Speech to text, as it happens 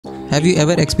Have you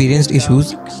ever experienced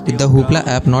issues with the Hoopla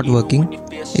app not working?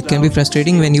 It can be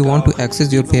frustrating when you want to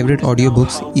access your favorite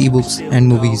audiobooks, ebooks and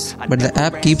movies, but the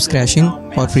app keeps crashing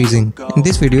or freezing. In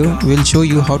this video, we'll show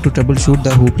you how to troubleshoot the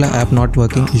Hoopla app not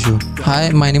working issue. Hi,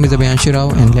 my name is Abhyanshu Rao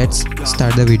and let's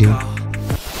start the video.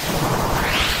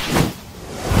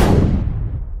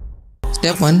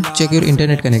 Step 1. Check your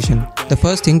internet connection. The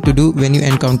first thing to do when you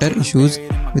encounter issues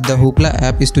with the Hoopla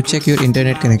app is to check your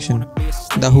internet connection.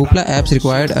 The Hoopla apps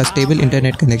require a stable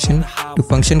internet connection to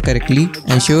function correctly.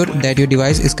 Ensure that your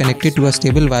device is connected to a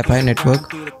stable Wi-Fi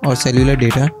network or cellular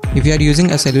data. If you are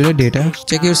using a cellular data,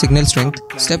 check your signal strength.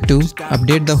 Step 2.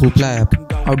 Update the Hoopla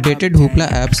app. Outdated Hoopla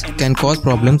apps can cause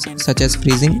problems such as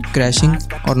freezing, crashing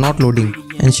or not loading.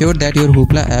 Ensure that your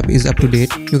Hoopla app is up to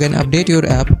date. You can update your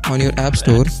app on your app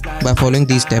store by following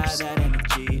these steps.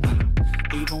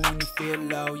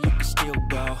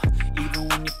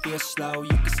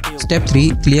 Step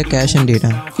 3. Clear cache and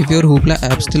data. If your Hoopla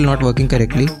app still not working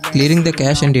correctly, clearing the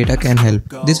cache and data can help.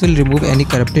 This will remove any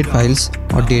corrupted files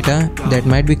or data that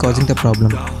might be causing the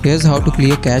problem. Here's how to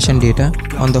clear cache and data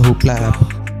on the Hoopla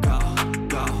app.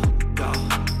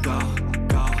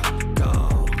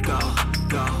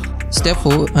 Step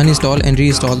 4. Uninstall and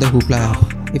reinstall the Hoopla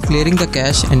app. If clearing the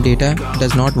cache and data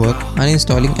does not work,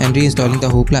 uninstalling and reinstalling the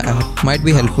Hoopla app might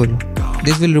be helpful.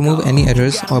 This will remove any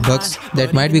errors or bugs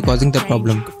that might be causing the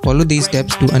problem. Follow these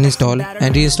steps to uninstall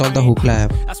and reinstall the Hoopla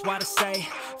app.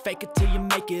 Fake it till you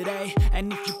make it A.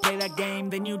 And if you play that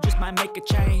game, then you just might make a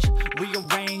change.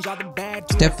 Rearrange all the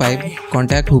bad. Step 5.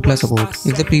 Contact Hoopla support.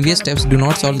 If the previous steps do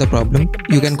not solve the problem,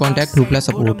 you can contact Hoopla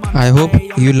support. I hope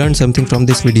you learned something from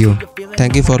this video.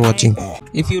 Thank you for watching.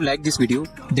 If you like this video,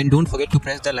 then don't forget to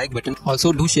press the like button.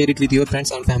 Also do share it with your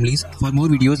friends and families. For more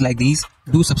videos like these,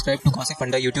 do subscribe to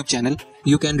Gossipfunda YouTube channel.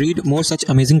 You can read more such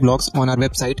amazing blogs on our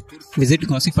website. Visit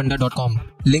gossipfunda.com.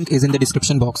 Link is in the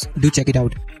description box. Do check it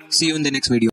out. See you in the next video.